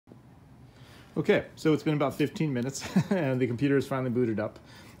Okay, so it's been about 15 minutes and the computer is finally booted up.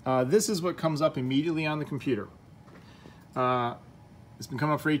 This is what comes up immediately on the computer. It's been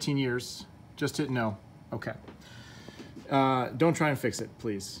coming up for 18 years. Just hit no. Okay. Don't try and fix it,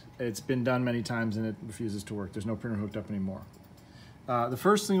 please. It's been done many times and it refuses to work. There's no printer hooked up anymore. The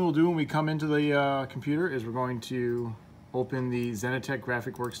first thing we'll do when we come into the computer is we're going to open the Xenetech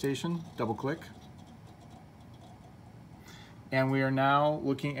graphic workstation, double click. And we are now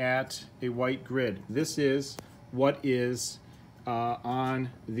looking at a white grid. This is what is on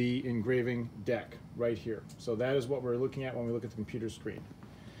the engraving deck right here. So that is what we're looking at when we look at the computer screen.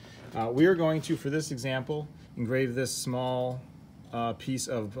 We are going to, for this example, engrave this small piece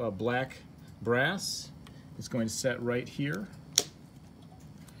of black brass. It's going to set right here.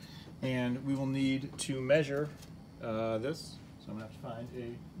 And we will need to measure this. So I'm going to have to find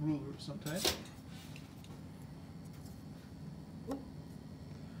a ruler of some type.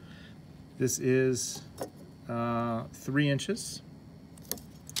 This is 3 inches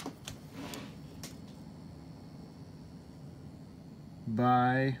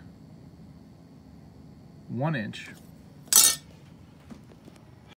by 1 inch.